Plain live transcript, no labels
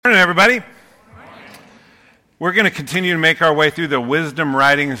everybody. We're going to continue to make our way through the wisdom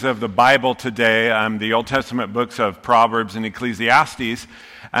writings of the Bible today, the Old Testament books of Proverbs and Ecclesiastes.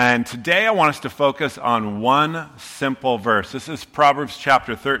 And today I want us to focus on one simple verse. This is Proverbs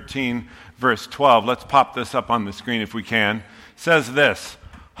chapter 13, verse 12. Let's pop this up on the screen if we can. It says this: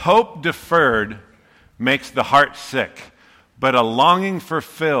 "Hope deferred makes the heart sick, but a longing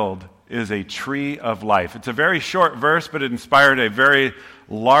fulfilled is a tree of life." It's a very short verse, but it inspired a very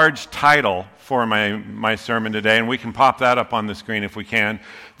large title for my sermon today, and we can pop that up on the screen if we can.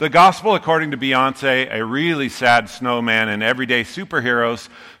 The Gospel According to Beyonce, a really sad snowman, and everyday superheroes,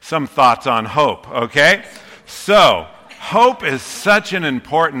 some thoughts on hope, okay? So, hope is such an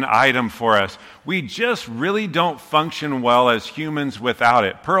important item for us. We just really don't function well as humans without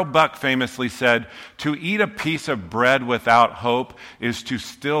it. Pearl Buck famously said, "To eat a piece of bread without hope is to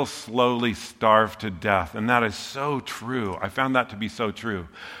still slowly starve to death." And that is so true. I found that to be so true.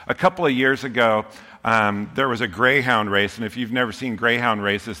 A couple of years ago, there was a greyhound race, and if you've never seen greyhound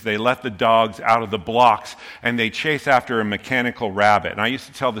races, they let the dogs out of the blocks and they chase after a mechanical rabbit. And I used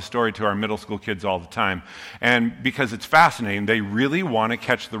to tell the story to our middle school kids all the time, and because it's fascinating, they really want to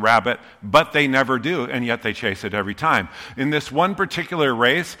catch the rabbit, but they never do, and yet they chase it every time. In this one particular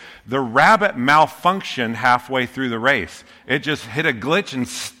race, the rabbit malfunctioned halfway through the race. It just hit a glitch and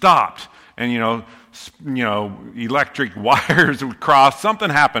stopped, and electric wires would cross. Something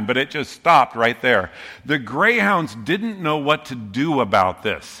happened, but it just stopped right there. The greyhounds didn't know what to do about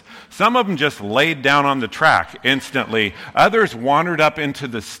this. Some of them just laid down on the track instantly. Others wandered up into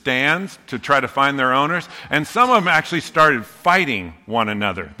the stands to try to find their owners, and some of them actually started fighting one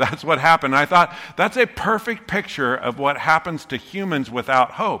another. That's what happened. I thought, that's a perfect picture of what happens to humans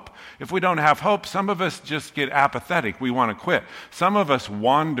without hope. If we don't have hope, some of us just get apathetic. We want to quit. Some of us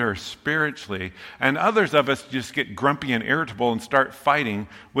wander spiritually, and others of us just get grumpy and irritable and start fighting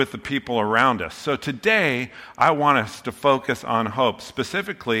with the people around us. So today, I want us to focus on hope.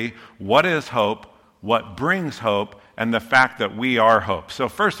 Specifically, what is hope, what brings hope, and the fact that we are hope. So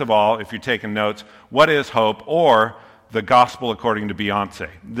first of all, if you're taking notes, what is hope, or the Gospel According to Beyonce?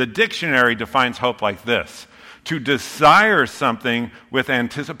 The dictionary defines hope like this: to desire something with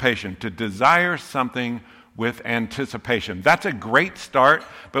anticipation. To desire something with anticipation. That's a great start,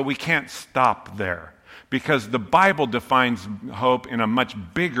 but we can't stop there, because the Bible defines hope in a much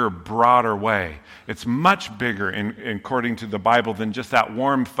bigger, broader way. It's much bigger, according to the Bible, than just that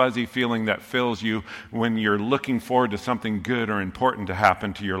warm, fuzzy feeling that fills you when you're looking forward to something good or important to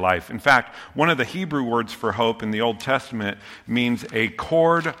happen to your life. In fact, one of the Hebrew words for hope in the Old Testament means a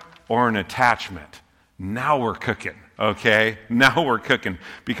cord or an attachment. Now we're cooking. Okay, now we're cooking.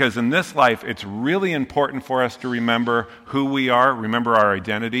 Because in this life, it's really important for us to remember who we are, remember our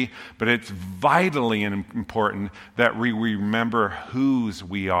identity, but it's vitally important that we remember whose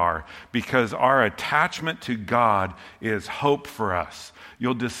we are, because our attachment to God is hope for us.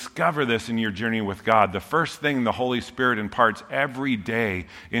 You'll discover this in your journey with God. The first thing the Holy Spirit imparts every day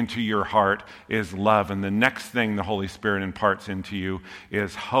into your heart is love, and the next thing the Holy Spirit imparts into you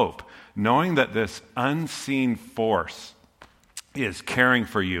is hope. Knowing that this unseen force is caring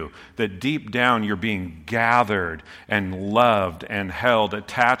for you, that deep down you're being gathered and loved and held,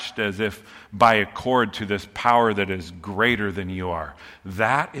 attached as if by a cord to this power that is greater than you are.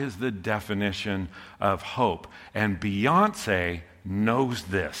 That is the definition of hope. And Beyonce knows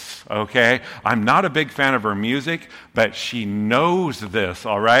this, okay? I'm not a big fan of her music, but she knows this,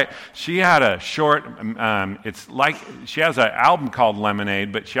 all right? She had a short, she has an album called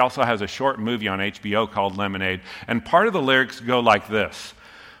Lemonade, but she also has a short movie on HBO called Lemonade, and part of the lyrics go like this: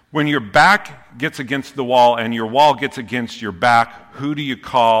 when your back gets against the wall and your wall gets against your back, who do you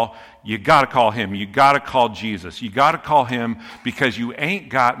call? You got to call him. You got to call Jesus. You got to call him, because you ain't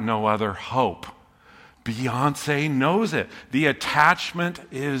got no other hope. Beyonce knows it. The attachment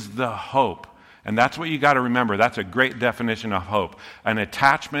is the hope. And that's what you got to remember. That's a great definition of hope. An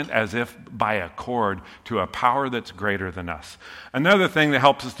attachment as if by a cord to a power that's greater than us. Another thing that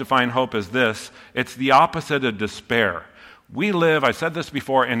helps us define hope is this: it's the opposite of despair. We live, I said this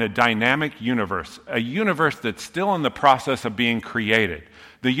before, in a dynamic universe, a universe that's still in the process of being created.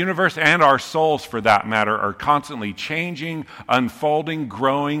 The universe, and our souls for that matter, are constantly changing, unfolding,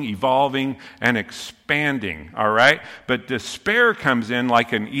 growing, evolving, and expanding, all right? But despair comes in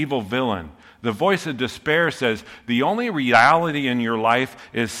like an evil villain. The voice of despair says, the only reality in your life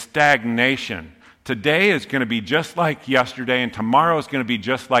is stagnation. Today is going to be just like yesterday, and tomorrow is going to be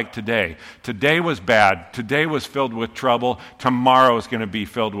just like today. Today was bad. Today was filled with trouble. Tomorrow is going to be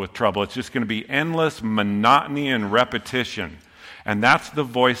filled with trouble. It's just going to be endless monotony and repetition. And that's the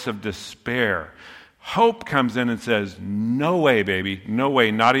voice of despair. Hope comes in and says, no way, baby, no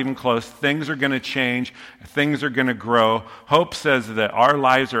way, not even close. Things are going to change. Things are going to grow. Hope says that our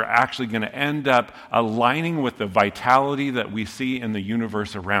lives are actually going to end up aligning with the vitality that we see in the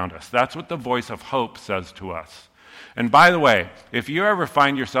universe around us. That's what the voice of hope says to us. And by the way, if you ever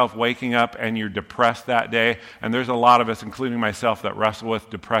find yourself waking up and you're depressed that day, and there's a lot of us, including myself, that wrestle with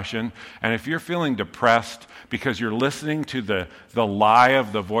depression, and if you're feeling depressed because you're listening to the lie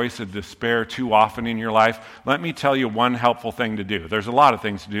of the voice of despair too often in your life, let me tell you one helpful thing to do. There's a lot of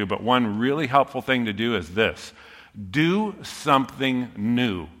things to do, but one really helpful thing to do is this. Do something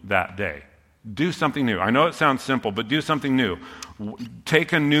new that day. Do something new. I know it sounds simple, but do something new.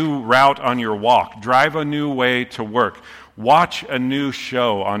 Take a new route on your walk. Drive a new way to work. Watch a new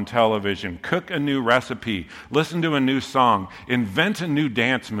show on television. Cook a new recipe. Listen to a new song. Invent a new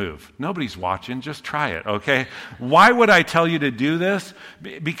dance move. Nobody's watching. Just try it, okay? Why would I tell you to do this?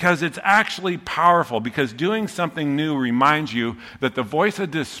 Because it's actually powerful. Because doing something new reminds you that the voice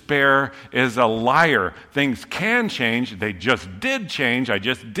of despair is a liar. Things can change. They just did change. I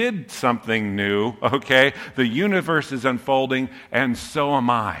just did something new, okay? The universe is unfolding, and so am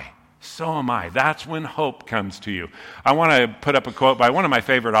I. So am I. That's when hope comes to you. I want to put up a quote by one of my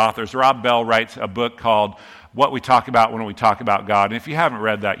favorite authors. Rob Bell writes a book called What We Talk About When We Talk About God. And if you haven't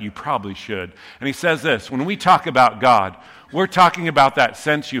read that, you probably should. And he says this, when we talk about God, we're talking about that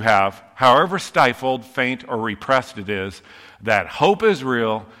sense you have, however stifled, faint, or repressed it is, that hope is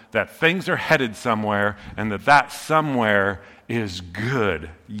real, that things are headed somewhere, and that somewhere is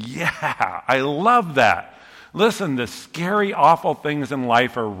good. Yeah, I love that. Listen, the scary, awful things in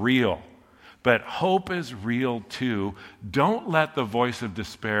life are real, but hope is real too. Don't let the voice of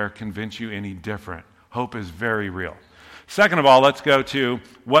despair convince you any different. Hope is very real. Second of all, let's go to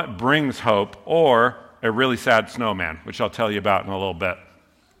what brings hope, or a really sad snowman, which I'll tell you about in a little bit.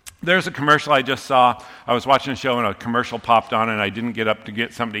 There's a commercial I just saw. I was watching a show and a commercial popped on and I didn't get up to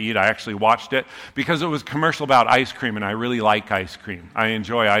get something to eat. I actually watched it because it was a commercial about ice cream, and I really like ice cream. I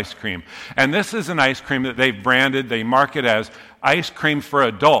enjoy ice cream. And this is an ice cream that they've branded, they market as ice cream for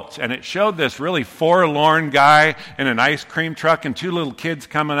adults. And it showed this really forlorn guy in an ice cream truck and two little kids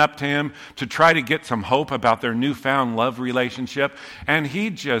coming up to him to try to get some hope about their newfound love relationship. And he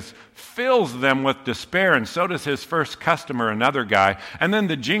just fills them with despair, and so does his first customer, another guy. And then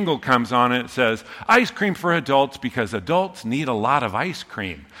the jingle comes on and it says, ice cream for adults because adults need a lot of ice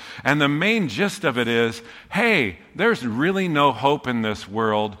cream. And the main gist of it is, hey, there's really no hope in this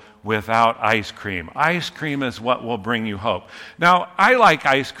world without ice cream. Ice cream is what will bring you hope. Now, I like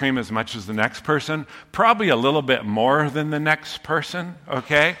ice cream as much as the next person, probably a little bit more than the next person,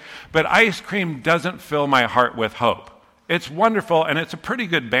 okay? But ice cream doesn't fill my heart with hope. It's wonderful, and it's a pretty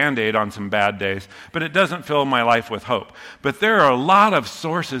good Band-Aid on some bad days, but it doesn't fill my life with hope. But there are a lot of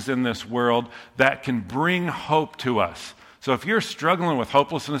sources in this world that can bring hope to us. So if you're struggling with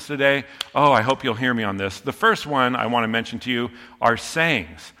hopelessness today, I hope you'll hear me on this. The first one I want to mention to you are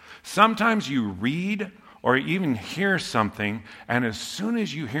sayings. Sometimes you read or even hear something, and as soon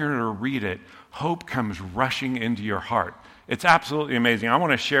as you hear it or read it, hope comes rushing into your heart. It's absolutely amazing. I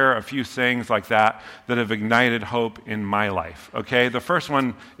want to share a few sayings like that have ignited hope in my life, okay? The first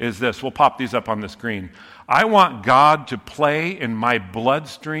one is this. We'll pop these up on the screen. I want God to play in my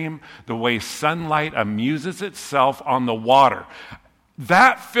bloodstream the way sunlight amuses itself on the water.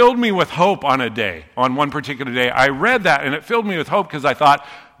 That filled me with hope on one particular day. I read that, and it filled me with hope because I thought,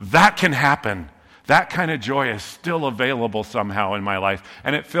 that can happen. That kind of joy is still available somehow in my life,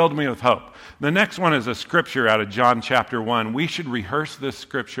 and it filled me with hope. The next one is a scripture out of John chapter 1. We should rehearse this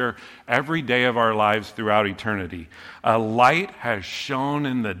scripture every day of our lives throughout eternity. A light has shone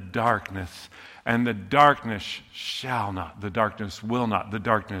in the darkness, and the darkness will not, the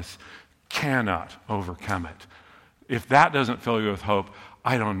darkness cannot overcome it. If that doesn't fill you with hope,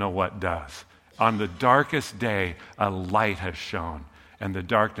 I don't know what does. On the darkest day, a light has shone. And the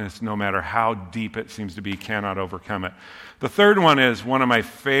darkness, no matter how deep it seems to be, cannot overcome it. The third one is one of my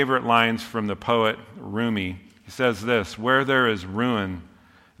favorite lines from the poet Rumi. He says this, where there is ruin,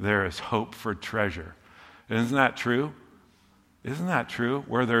 there is hope for treasure. Isn't that true? Isn't that true?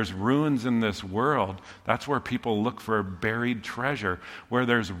 Where there's ruins in this world, that's where people look for buried treasure. Where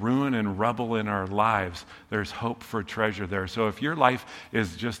there's ruin and rubble in our lives, there's hope for treasure there. So if your life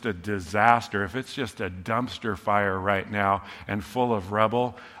is just a disaster, if it's just a dumpster fire right now and full of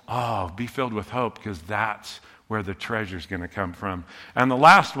rubble, be filled with hope because that's where the treasure's going to come from. And the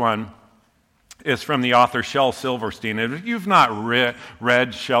last one is from the author Shel Silverstein. And if you've not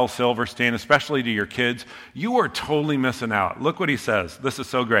read Shel Silverstein, especially to your kids, you are totally missing out. Look what he says. This is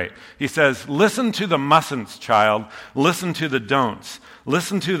so great. He says, listen to the mustn'ts, child. Listen to the don'ts.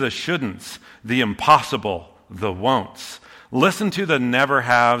 Listen to the shouldn'ts, the impossible, the won'ts. Listen to the never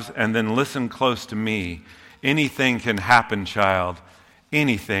haves, and then listen close to me. Anything can happen, child.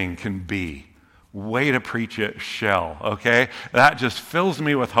 Anything can be. Way to preach it, Shel, okay? That just fills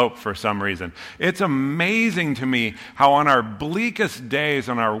me with hope for some reason. It's amazing to me how on our bleakest days,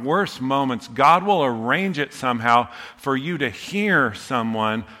 on our worst moments, God will arrange it somehow for you to hear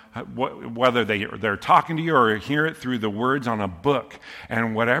someone, whether they're talking to you or hear it through the words on a book.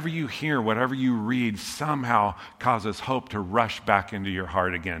 And whatever you hear, whatever you read, somehow causes hope to rush back into your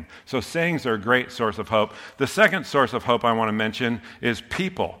heart again. So sayings are a great source of hope. The second source of hope I want to mention is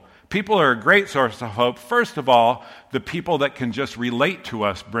people. People are a great source of hope. First of all, the people that can just relate to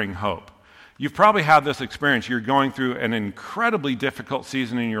us bring hope. You've probably had this experience. You're going through an incredibly difficult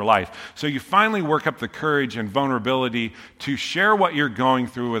season in your life. So you finally work up the courage and vulnerability to share what you're going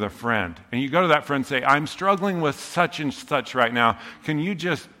through with a friend. And you go to that friend and say, I'm struggling with such and such right now. Can you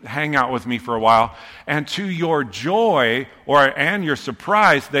just hang out with me for a while? And to your joy and your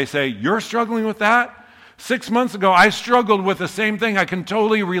surprise, they say, you're struggling with that? 6 months ago, I struggled with the same thing. I can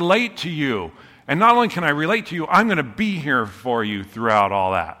totally relate to you. And not only can I relate to you, I'm going to be here for you throughout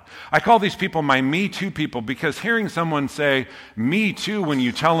all that. I call these people my Me Too people because hearing someone say Me Too when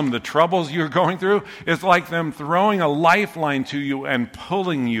you tell them the troubles you're going through is like them throwing a lifeline to you and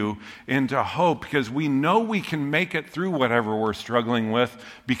pulling you into hope, because we know we can make it through whatever we're struggling with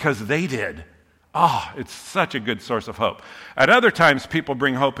because they did. Oh, it's such a good source of hope. At other times, people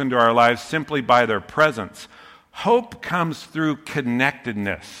bring hope into our lives simply by their presence. Hope comes through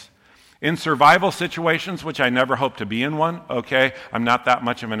connectedness. In survival situations, which I never hope to be in one, okay, I'm not that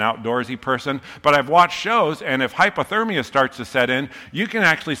much of an outdoorsy person, but I've watched shows, and if hypothermia starts to set in, you can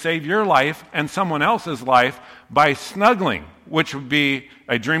actually save your life and someone else's life by snuggling, which would be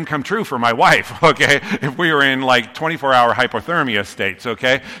a dream come true for my wife, okay, if we were in like 24-hour hypothermia states,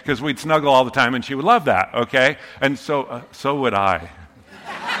 okay, because we'd snuggle all the time and she would love that, okay, and so would I.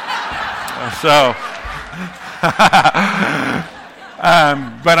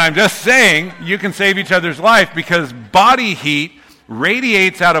 But I'm just saying, you can save each other's life because body heat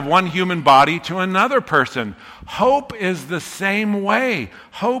radiates out of one human body to another person. Hope is the same way.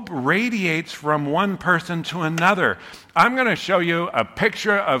 Hope radiates from one person to another. I'm going to show you a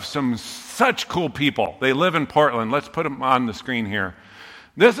picture of some such cool people. They live in Portland. Let's put them on the screen here.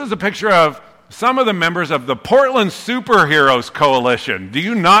 This is a picture of some of the members of the Portland Superheroes Coalition. Do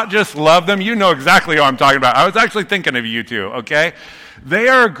you not just love them? You know exactly who I'm talking about. I was actually thinking of you two, okay? They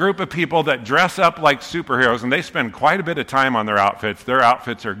are a group of people that dress up like superheroes, and they spend quite a bit of time on their outfits. Their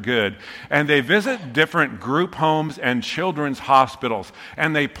outfits are good. And they visit different group homes and children's hospitals.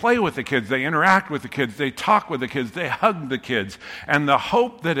 And they play with the kids. They interact with the kids. They talk with the kids. They hug the kids. And the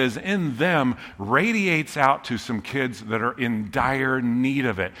hope that is in them radiates out to some kids that are in dire need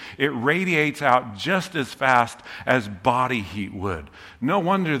of it. It radiates out just as fast as body heat would. No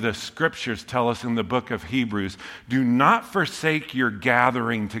wonder the scriptures tell us in the book of Hebrews, do not forsake your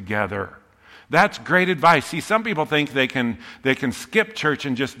gathering together. That's great advice. See, some people think they can skip church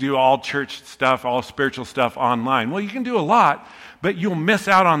and just do all church stuff, all spiritual stuff online. Well, you can do a lot, but you'll miss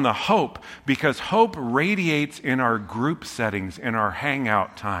out on the hope, because hope radiates in our group settings, in our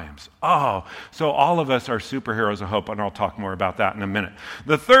hangout times. Oh, so all of us are superheroes of hope, and I'll talk more about that in a minute.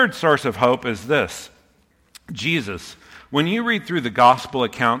 The third source of hope is this: Jesus. When you read through the gospel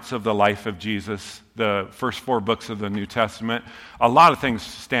accounts of the life of Jesus, the first 4 books of the New Testament, a lot of things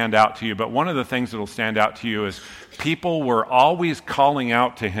stand out to you, but one of the things that will stand out to you is people were always calling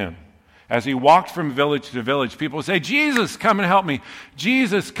out to him. As he walked from village to village, people would say, Jesus, come and help me.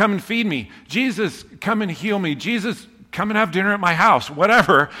 Jesus, come and feed me. Jesus, come and heal me. Jesus, come and have dinner at my house.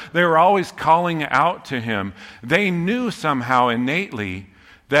 Whatever, they were always calling out to him. They knew somehow innately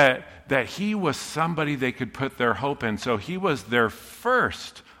that he was somebody they could put their hope in. So he was their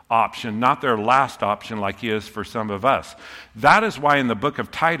first option, not their last option like he is for some of us. That is why in the book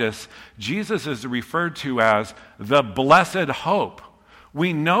of Titus, Jesus is referred to as the blessed hope.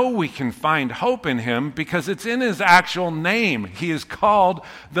 We know we can find hope in him because it's in his actual name. He is called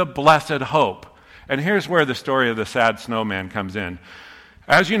the blessed hope. And here's where the story of the sad snowman comes in.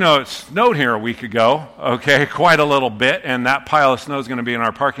 As you know, it snowed here a week ago, okay, quite a little bit, and that pile of snow is going to be in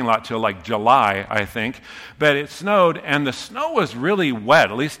our parking lot till like July, I think. But it snowed, and the snow was really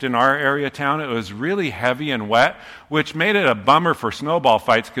wet, at least in our area of town. It was really heavy and wet, which made it a bummer for snowball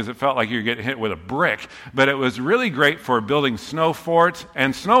fights because it felt like you were getting hit with a brick. But it was really great for building snow forts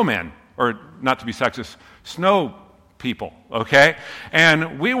and snowmen. or not to be sexist, snow people, okay?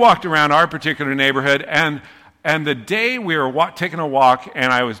 And we walked around our particular neighborhood, and the day we were taking a walk,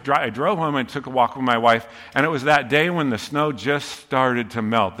 and I drove home and took a walk with my wife, and it was that day when the snow just started to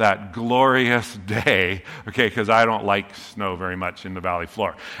melt, that glorious day, okay, because I don't like snow very much in the valley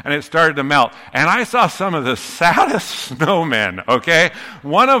floor. And it started to melt, and I saw some of the saddest snowmen, okay?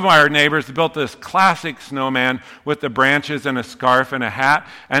 One of our neighbors built this classic snowman with the branches and a scarf and a hat,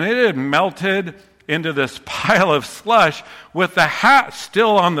 and it had melted into this pile of slush with the hat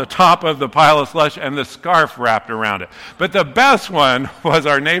still on the top of the pile of slush and the scarf wrapped around it. But the best one was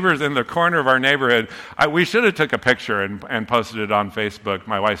our neighbors in the corner of our neighborhood. We should have took a picture and posted it on Facebook,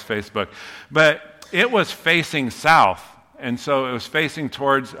 my wife's Facebook. But it was facing south, and so it was facing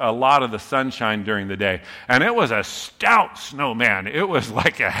towards a lot of the sunshine during the day. And it was a stout snowman. It was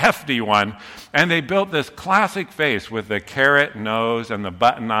like a hefty one. And they built this classic face with the carrot nose and the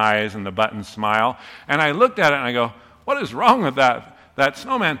button eyes and the button smile. And I looked at it and I go, what is wrong with that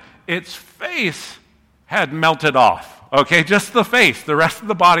snowman? Its face had melted off. Okay, just the face. The rest of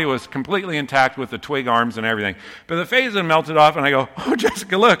the body was completely intact with the twig arms and everything. But the face had melted off, and I go, oh,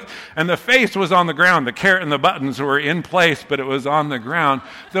 Jessica, look. And the face was on the ground. The carrot and the buttons were in place, but it was on the ground.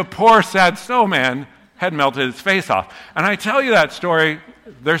 The poor, sad snowman had melted its face off. And I tell you that story,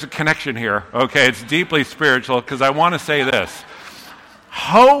 there's a connection here, okay? It's deeply spiritual, because I want to say this.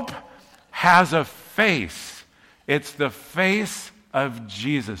 Hope has a face. It's the face of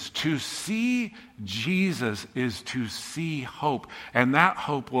Jesus. To see Jesus is to see hope, and that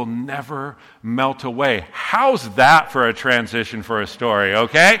hope will never melt away. How's that for a transition for a story,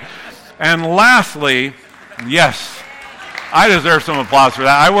 okay? And lastly, yes, I deserve some applause for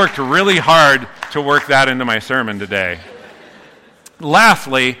that. I worked really hard to work that into my sermon today.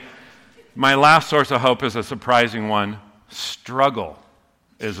 Lastly, my last source of hope is a surprising one. Struggle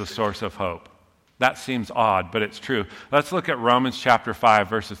is a source of hope. That seems odd, but it's true. Let's look at Romans chapter 5,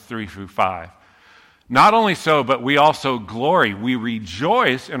 verses 3 through 5. Not only so, but we also glory. We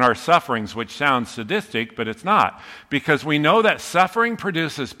rejoice in our sufferings, which sounds sadistic, but it's not. Because we know that suffering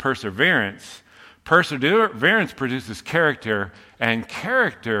produces perseverance. Perseverance produces character, and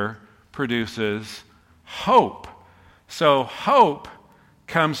character produces hope. So hope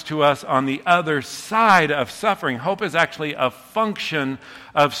comes to us on the other side of suffering. Hope is actually a function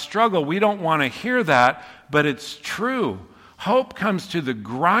of struggle. We don't want to hear that, but it's true. Hope comes to the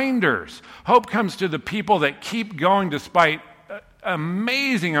grinders. Hope comes to the people that keep going despite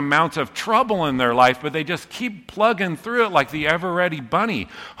amazing amounts of trouble in their life, but they just keep plugging through it like the ever-ready bunny.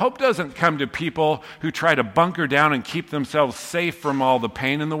 Hope doesn't come to people who try to bunker down and keep themselves safe from all the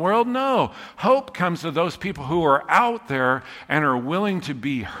pain in the world. No. Hope comes to those people who are out there and are willing to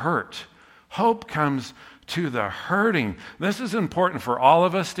be hurt. Hope comes to the hurting. This is important for all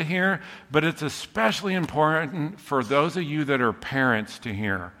of us to hear, but it's especially important for those of you that are parents to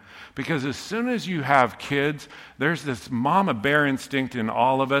hear. Because as soon as you have kids, there's this mama bear instinct in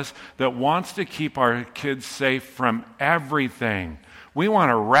all of us that wants to keep our kids safe from everything. We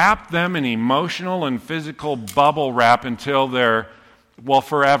want to wrap them in emotional and physical bubble wrap until they're,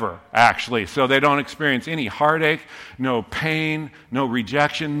 forever, actually. So they don't experience any heartache, no pain, no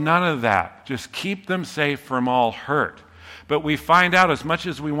rejection, none of that. Just keep them safe from all hurt. But we find out as much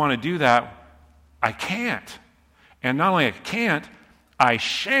as we want to do that, I can't. And not only I can't, I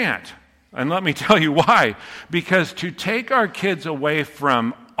shan't. And let me tell you why. Because to take our kids away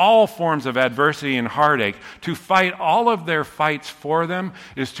from all forms of adversity and heartache, to fight all of their fights for them,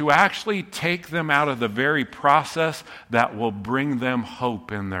 is to actually take them out of the very process that will bring them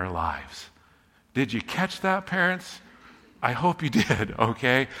hope in their lives. Did you catch that, parents? I hope you did,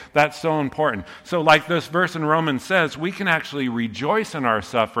 okay? That's so important. So like this verse in Romans says, we can actually rejoice in our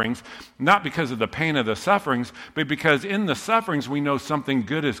sufferings, not because of the pain of the sufferings, but because in the sufferings we know something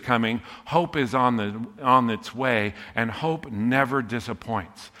good is coming. Hope is on its way, and hope never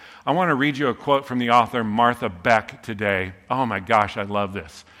disappoints. I want to read you a quote from the author Martha Beck today. Oh my gosh, I love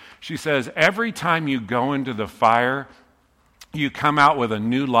this. She says, every time you go into the fire, you come out with a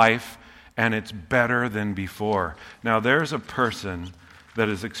new life, and it's better than before. Now, there's a person that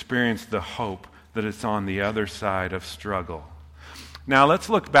has experienced the hope that it's on the other side of struggle. Now, let's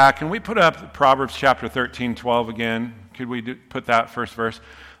look back. Can we put up Proverbs chapter 13:12 again? Could we put that first verse?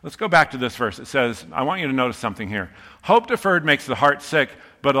 Let's go back to this verse. It says, I want you to notice something here. Hope deferred makes the heart sick,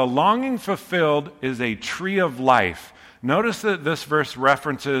 but a longing fulfilled is a tree of life. Notice that this verse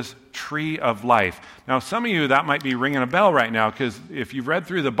references tree of life. Now, some of you, that might be ringing a bell right now, because if you've read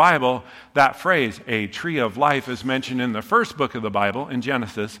through the Bible, that phrase, a tree of life, is mentioned in the first book of the Bible, in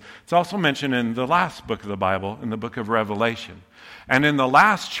Genesis. It's also mentioned in the last book of the Bible, in the book of Revelation. And in the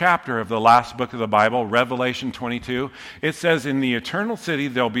last chapter of the last book of the Bible, Revelation 22, it says, in the eternal city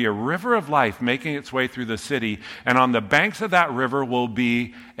there'll be a river of life making its way through the city, and on the banks of that river will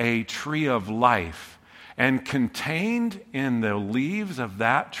be a tree of life. And contained in the leaves of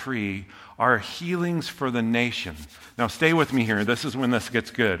that tree are healings for the nation. Now stay with me here. This is when this gets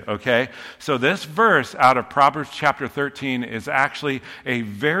good, okay? So this verse out of Proverbs chapter 13 is actually a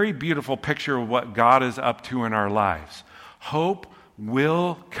very beautiful picture of what God is up to in our lives. Hope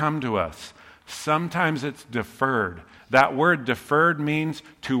will come to us. Sometimes it's deferred. That word deferred means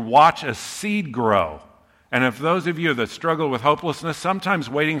to watch a seed grow. And if those of you that struggle with hopelessness, sometimes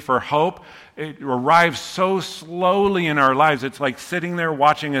waiting for hope, it arrives so slowly in our lives. It's like sitting there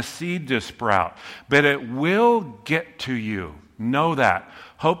watching a seed to sprout. But it will get to you. Know that.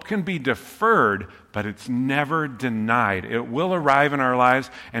 Hope can be deferred, but it's never denied. It will arrive in our lives,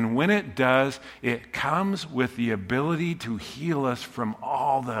 and when it does, it comes with the ability to heal us from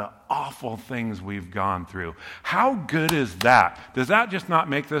all the awful things we've gone through. How good is that? Does that just not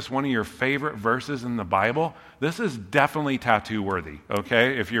make this one of your favorite verses in the Bible? This is definitely tattoo worthy,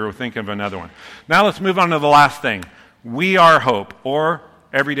 okay, if you're thinking of another one. Now let's move on to the last thing. We are hope, or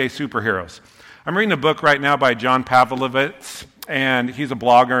everyday superheroes. I'm reading a book right now by John Pavlovitz, and he's a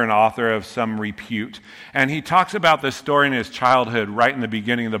blogger and author of some repute. And he talks about this story in his childhood right in the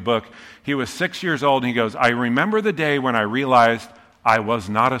beginning of the book. He was 6 years old, and he goes, I remember the day when I realized I was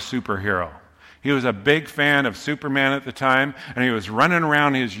not a superhero. He was a big fan of Superman at the time, and he was running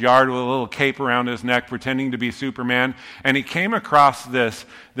around his yard with a little cape around his neck pretending to be Superman, and he came across this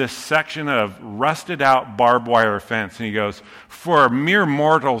section of rusted out barbed wire fence, and he goes, for mere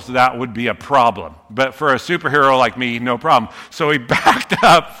mortals that would be a problem, but for a superhero like me, no problem. So he backed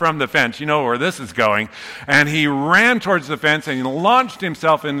up from the fence, you know where this is going, and he ran towards the fence and he launched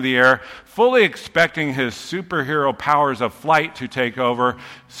himself into the air, fully expecting his superhero powers of flight to take over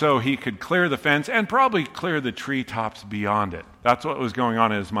so he could clear the fence and probably clear the treetops beyond it. That's what was going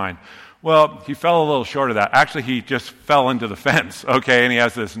on in his mind. Well, he fell a little short of that. Actually, he just fell into the fence, okay, and he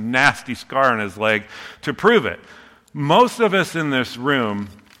has this nasty scar on his leg to prove it. Most of us in this room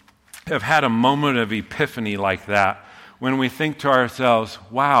have had a moment of epiphany like that when we think to ourselves,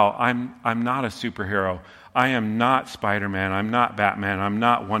 wow, I'm not a superhero. I am not Spider-Man. I'm not Batman. I'm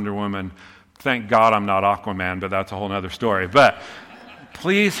not Wonder Woman. Thank God I'm not Aquaman, but that's a whole other story. But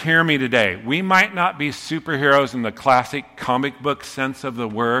please hear me today. We might not be superheroes in the classic comic book sense of the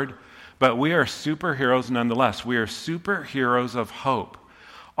word, but we are superheroes nonetheless. We are superheroes of hope.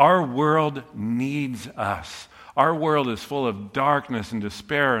 Our world needs us. Our world is full of darkness and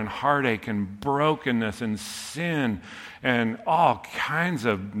despair and heartache and brokenness and sin and all kinds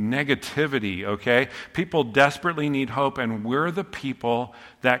of negativity, okay? People desperately need hope, and we're the people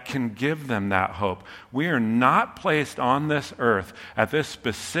that can give them that hope. We are not placed on this earth at this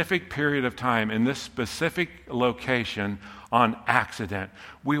specific period of time in this specific location on accident.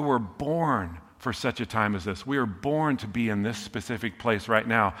 We were born for such a time as this. We are born to be in this specific place right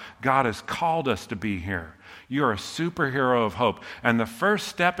now. God has called us to be here. You're a superhero of hope. And the first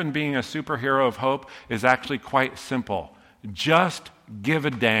step in being a superhero of hope is actually quite simple. Just give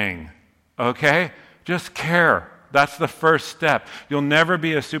a dang, okay? Just care. That's the first step. You'll never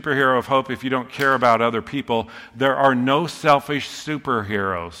be a superhero of hope if you don't care about other people. There are no selfish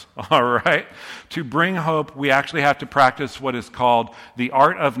superheroes, all right? To bring hope, we actually have to practice what is called the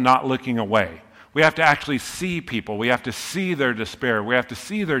art of not looking away. We have to actually see people. We have to see their despair. We have to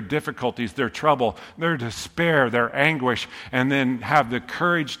see their difficulties, their trouble, their despair, their anguish, and then have the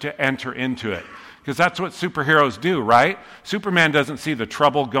courage to enter into it. Because that's what superheroes do, right? Superman doesn't see the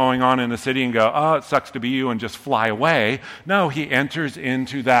trouble going on in the city and go, oh, it sucks to be you, and just fly away. No, he enters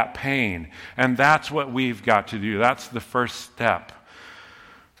into that pain. And that's what we've got to do. That's the first step.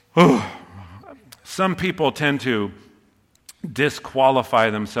 Some people tend to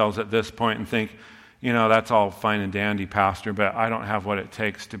disqualify themselves at this point and think, you know, that's all fine and dandy, Pastor, but I don't have what it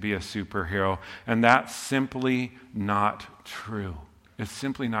takes to be a superhero. And that's simply not true. It's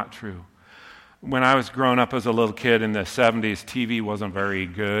simply not true. When I was growing up as a little kid in the 70s, TV wasn't very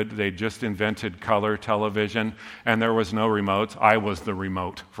good. They just invented color television, and there was no remotes. I was the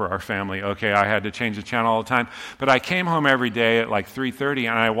remote for our family. Okay, I had to change the channel all the time. But I came home every day at like 3:30,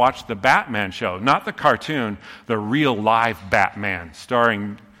 and I watched the Batman show. Not the cartoon, the real live Batman,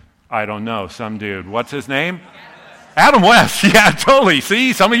 starring, I don't know, some dude. What's his name? Adam West, yeah, totally.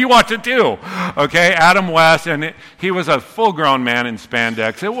 See, some of you watch it too. Okay, Adam West, and he was a full-grown man in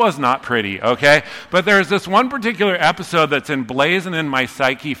spandex. It was not pretty, okay? But there's this one particular episode that's emblazoned in my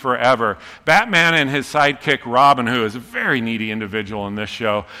psyche forever. Batman and his sidekick Robin, who is a very needy individual in this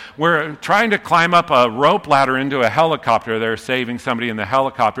show, were trying to climb up a rope ladder into a helicopter. They were saving somebody in the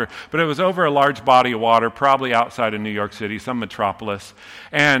helicopter, but it was over a large body of water, probably outside of New York City, some metropolis.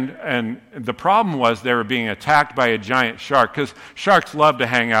 And the problem was they were being attacked by a giant shark, because sharks love to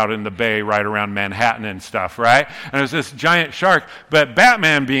hang out in the bay right around Manhattan and stuff, right? And it was this giant shark, but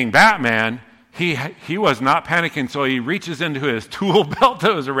Batman being Batman, he was not panicking, so he reaches into his tool belt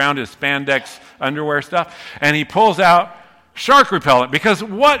that was around his spandex underwear stuff, and he pulls out shark repellent, because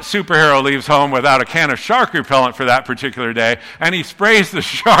what superhero leaves home without a can of shark repellent for that particular day? And he sprays the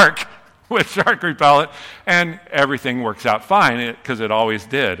shark with shark repellent, and everything works out fine, because it always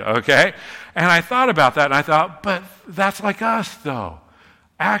did, okay? And I thought about that, and I thought, but that's like us, though.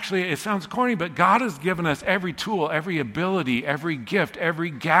 Actually, it sounds corny, but God has given us every tool, every ability, every gift, every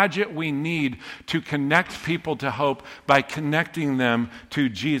gadget we need to connect people to hope by connecting them to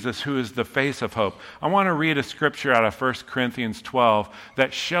Jesus, who is the face of hope. I want to read a scripture out of 1 Corinthians 12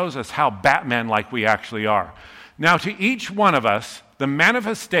 that shows us how Batman-like we actually are. Now, to each one of us, the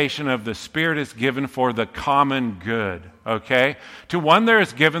manifestation of the Spirit is given for the common good, okay? To one there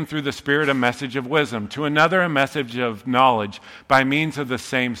is given through the Spirit a message of wisdom, to another a message of knowledge by means of the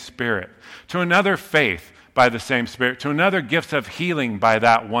same Spirit, to another faith by the same Spirit, to another gifts of healing by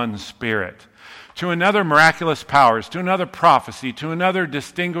that one Spirit, to another miraculous powers, to another prophecy, to another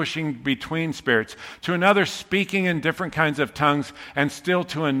distinguishing between spirits, to another speaking in different kinds of tongues, and still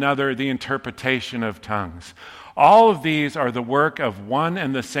to another the interpretation of tongues. All of these are the work of one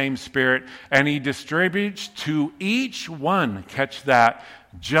and the same Spirit, and he distributes to each one, catch that,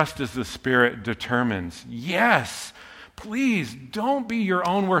 just as the Spirit determines. Yes, please don't be your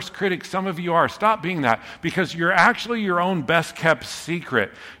own worst critic. Some of you are. Stop being that, because you're actually your own best-kept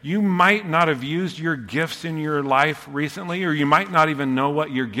secret. You might not have used your gifts in your life recently, or you might not even know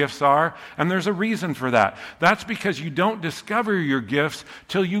what your gifts are, and there's a reason for that. That's because you don't discover your gifts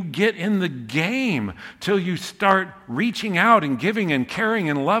till you get in the game, till you start reaching out and giving and caring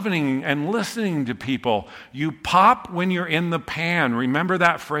and loving and listening to people. You pop when you're in the pan. Remember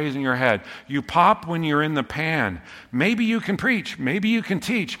that phrase in your head. You pop when you're in the pan. Maybe you can preach. Maybe you can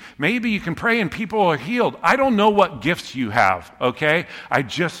teach. Maybe you can pray and people are healed. I don't know what gifts you have, okay? I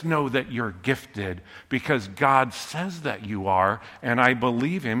just know that you're gifted because God says that you are, and I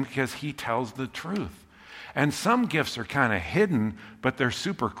believe him because he tells the truth. And some gifts are kind of hidden, but they're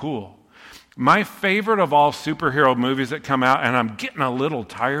super cool. My favorite of all superhero movies that come out, and I'm getting a little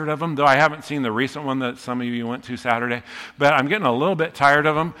tired of them, though I haven't seen the recent one that some of you went to Saturday, but I'm getting a little bit tired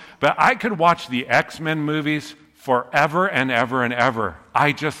of them. But I could watch the X-Men movies forever and ever and ever.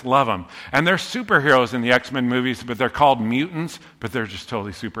 I just love them. And they're superheroes in the X-Men movies, but they're called mutants, but they're just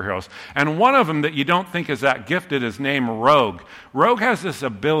totally superheroes. And one of them that you don't think is that gifted is named Rogue. Rogue has this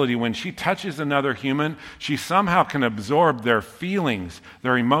ability, when she touches another human, she somehow can absorb their feelings,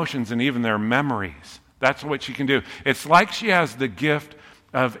 their emotions, and even their memories. That's what she can do. It's like she has the gift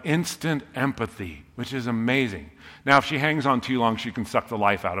of instant empathy, which is amazing. Now, if she hangs on too long, she can suck the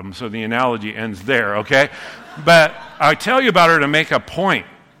life out of them, so the analogy ends there, okay? But I tell you about her to make a point.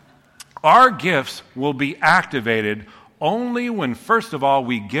 Our gifts will be activated only when, first of all,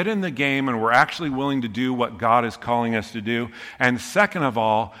 we get in the game and we're actually willing to do what God is calling us to do. And second of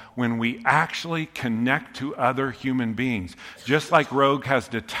all, when we actually connect to other human beings. Just like Rogue has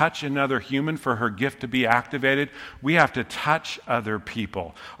to touch another human for her gift to be activated, we have to touch other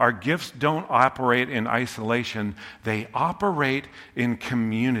people. Our gifts don't operate in isolation. They operate in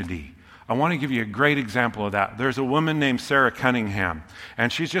community. I want to give you a great example of that. There's a woman named Sarah Cunningham,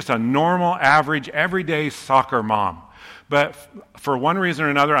 and she's just a normal, average, everyday soccer mom. But for one reason or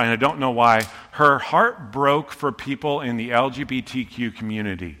another, and I don't know why, her heart broke for people in the LGBTQ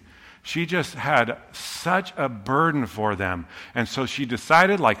community. She just had such a burden for them. And so she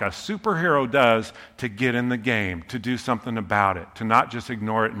decided, like a superhero does, to get in the game, to do something about it, to not just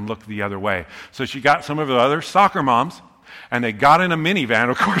ignore it and look the other way. So she got some of the other soccer moms, and they got in a minivan,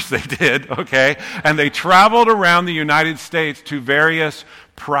 of course they did, okay? And they traveled around the United States to various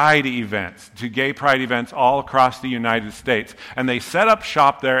pride events, to gay pride events all across the United States. And they set up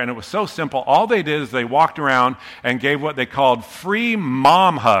shop there, and it was so simple. All they did is they walked around and gave what they called free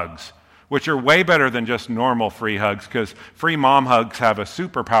mom hugs, which are way better than just normal free hugs, because free mom hugs have a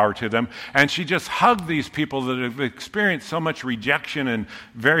superpower to them. And she just hugged these people that have experienced so much rejection and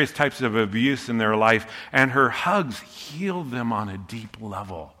various types of abuse in their life, and her hugs healed them on a deep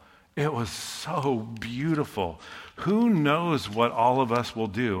level. It was so beautiful. Who knows what all of us will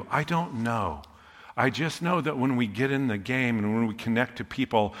do? I don't know. I just know that when we get in the game and when we connect to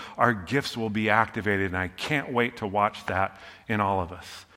people, our gifts will be activated, and I can't wait to watch that in all of us.